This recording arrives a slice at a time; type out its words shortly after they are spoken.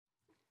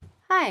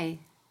Hi,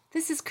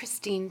 this is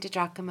Christine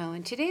DiGiacomo,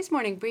 and today's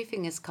morning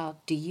briefing is called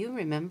Do You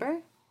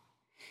Remember?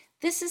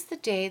 This is the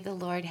day the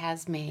Lord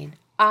has made.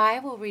 I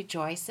will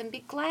rejoice and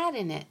be glad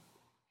in it.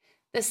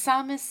 The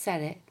psalmist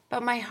said it,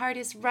 but my heart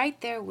is right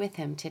there with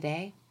him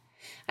today.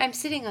 I'm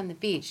sitting on the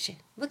beach,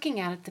 looking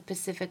out at the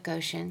Pacific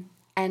Ocean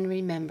and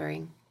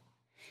remembering.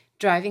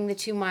 Driving the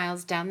 2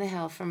 miles down the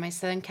hill from my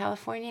Southern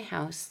California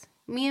house,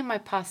 me and my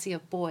posse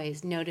of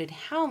boys noted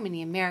how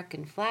many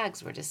American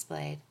flags were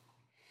displayed.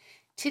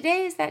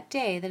 Today is that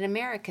day that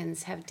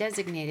Americans have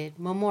designated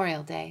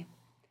Memorial Day,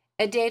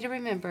 a day to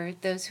remember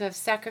those who have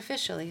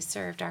sacrificially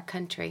served our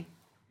country.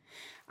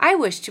 I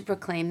wish to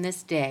proclaim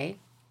this day,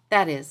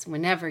 that is,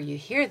 whenever you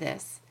hear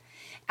this,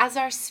 as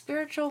our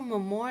spiritual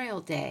Memorial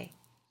Day,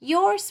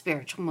 your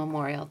spiritual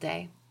Memorial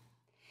Day.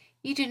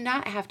 You do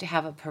not have to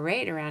have a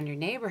parade around your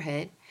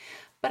neighborhood,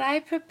 but I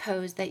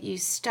propose that you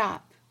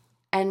stop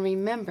and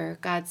remember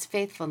God's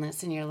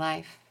faithfulness in your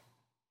life.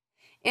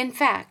 In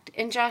fact,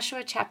 in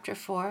Joshua chapter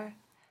 4,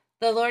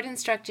 the Lord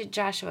instructed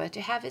Joshua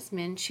to have his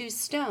men choose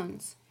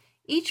stones,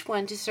 each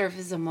one to serve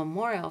as a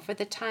memorial for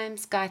the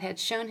times God had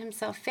shown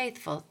himself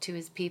faithful to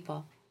his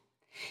people.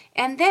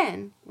 And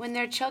then, when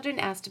their children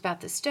asked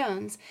about the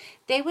stones,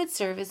 they would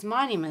serve as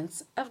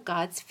monuments of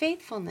God's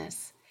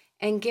faithfulness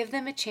and give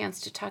them a chance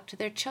to talk to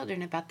their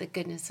children about the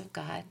goodness of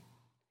God.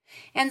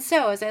 And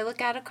so, as I look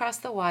out across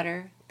the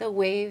water, the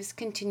waves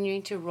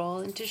continuing to roll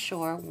into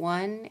shore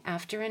one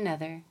after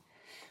another,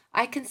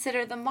 I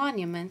consider the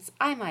monuments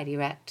I might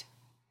erect.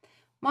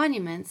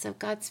 Monuments of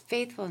God's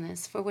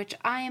faithfulness for which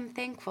I am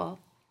thankful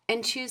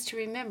and choose to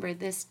remember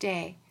this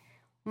day,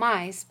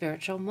 my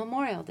spiritual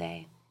Memorial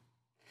Day.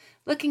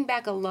 Looking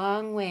back a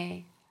long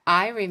way,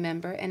 I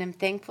remember and am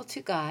thankful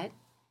to God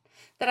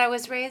that I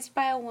was raised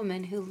by a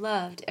woman who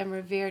loved and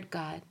revered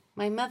God,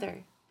 my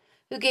mother,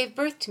 who gave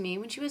birth to me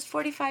when she was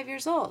 45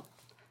 years old.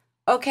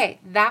 Okay,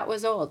 that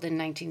was old in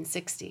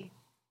 1960.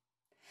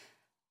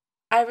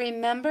 I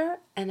remember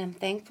and am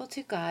thankful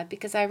to God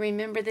because I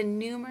remember the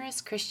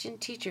numerous Christian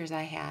teachers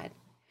I had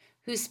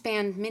who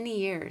spanned many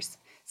years,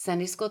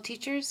 Sunday school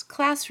teachers,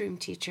 classroom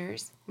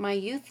teachers, my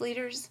youth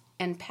leaders,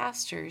 and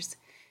pastors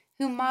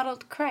who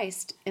modeled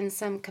Christ in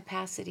some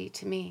capacity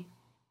to me.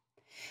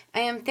 I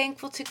am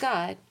thankful to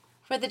God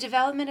for the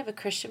development of a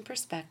Christian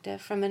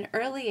perspective from an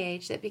early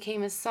age that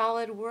became a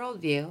solid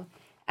worldview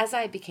as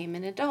I became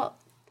an adult,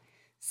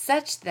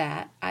 such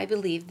that I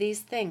believe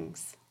these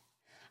things.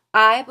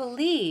 I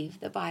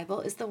believe the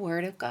Bible is the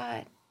Word of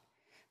God.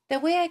 The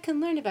way I can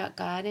learn about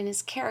God and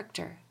His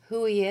character,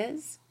 who He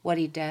is, what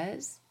He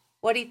does,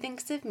 what He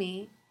thinks of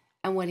me,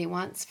 and what He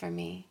wants for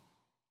me.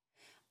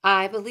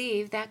 I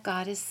believe that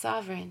God is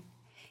sovereign.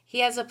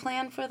 He has a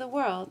plan for the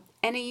world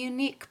and a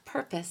unique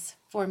purpose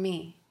for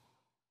me.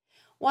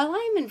 While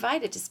I am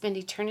invited to spend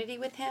eternity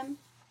with Him,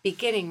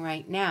 beginning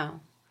right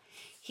now,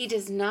 He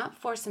does not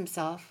force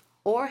Himself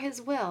or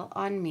His will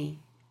on me.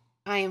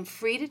 I am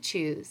free to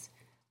choose,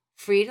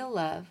 free to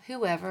love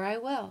whoever I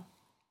will,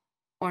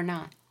 or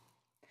not.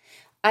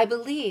 I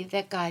believe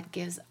that God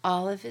gives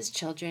all of His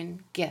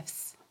children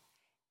gifts,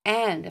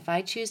 and if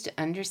I choose to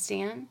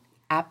understand,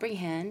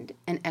 apprehend,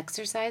 and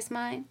exercise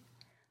mine,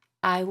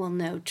 I will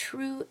know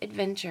true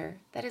adventure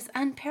that is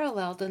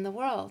unparalleled in the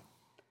world.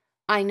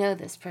 I know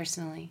this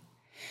personally.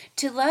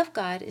 To love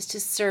God is to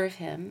serve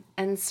Him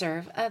and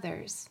serve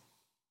others.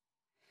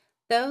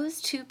 Those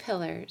two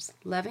pillars,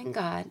 loving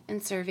God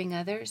and serving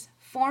others,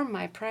 form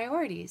my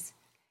priorities.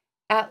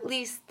 At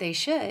least they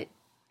should.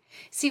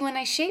 See, when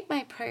I shape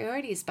my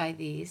priorities by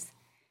these,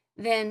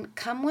 then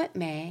come what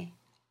may,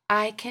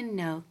 I can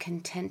know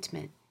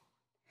contentment.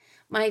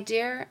 My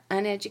dear,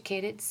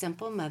 uneducated,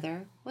 simple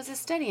mother was a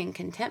study in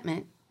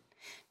contentment,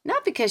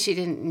 not because she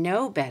didn't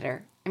know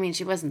better.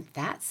 She wasn't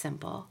that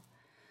simple.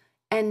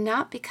 And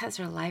not because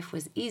her life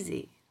was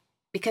easy,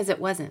 because it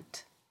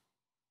wasn't.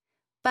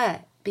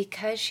 But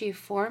because she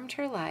formed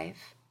her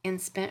life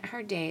and spent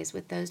her days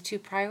with those two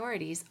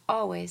priorities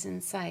always in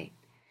sight.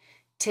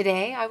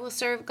 Today I will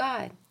serve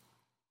God,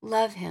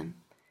 love Him,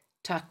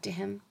 talk to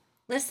Him,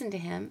 listen to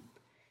Him,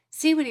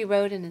 see what He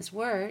wrote in His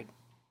Word,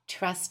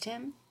 trust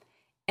Him,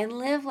 and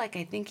live like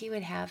I think He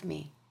would have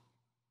me.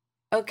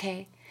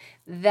 Okay,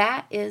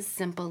 that is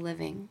simple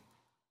living,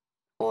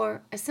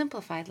 or a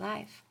simplified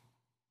life.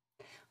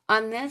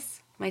 On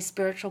this, my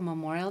spiritual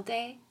Memorial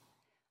Day,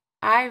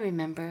 I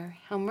remember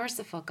how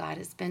merciful God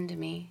has been to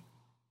me.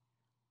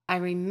 I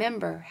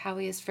remember how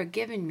He has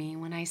forgiven me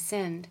when I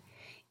sinned,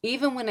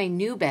 even when I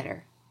knew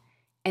better,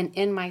 and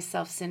in my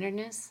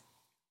self-centeredness,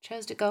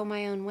 chose to go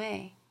my own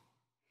way.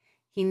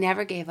 He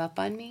never gave up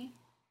on me,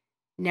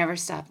 never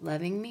stopped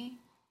loving me,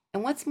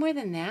 and what's more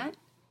than that,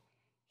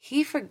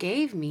 He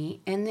forgave me,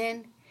 and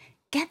then,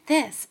 get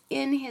this,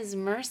 in His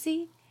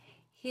mercy,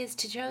 He has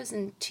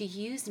chosen to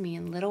use me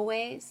in little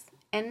ways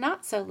and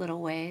not so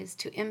little ways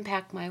to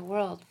impact my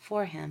world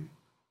for Him.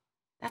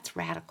 That's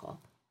radical.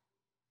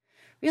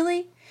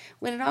 Really,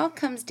 when it all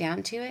comes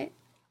down to it,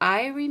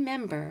 I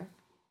remember,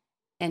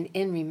 and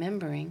in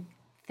remembering,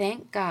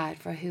 thank God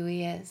for who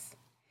He is.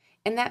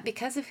 And that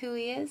because of who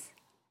He is,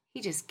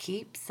 He just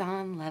keeps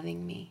on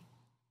loving me.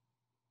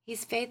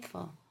 He's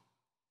faithful.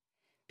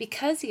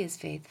 Because He is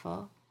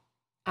faithful,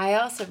 I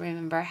also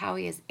remember how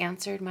He has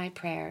answered my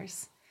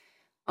prayers.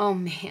 Oh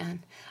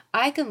man,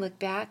 I can look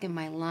back in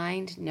my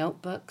lined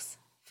notebooks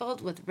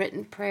filled with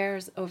written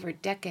prayers over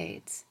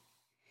decades,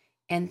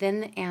 and then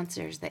the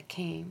answers that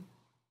came,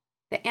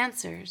 the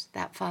answers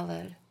that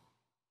followed.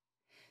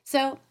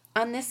 So,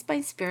 on this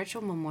my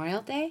spiritual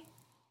Memorial Day,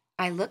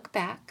 I look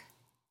back,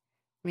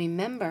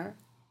 remember,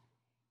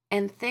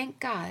 and thank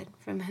God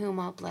from whom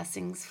all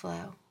blessings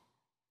flow.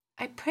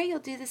 I pray you'll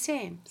do the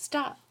same.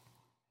 Stop,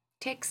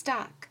 take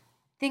stock,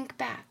 think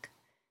back,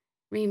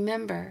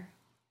 remember,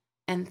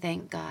 and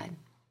thank God.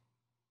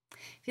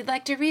 If you'd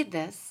like to read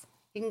this,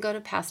 you can go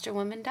to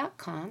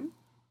pastorwoman.com,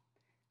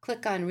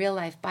 click on Real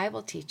Life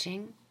Bible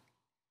Teaching,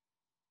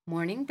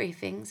 Morning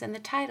Briefings, and the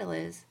title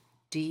is,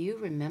 Do You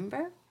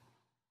Remember?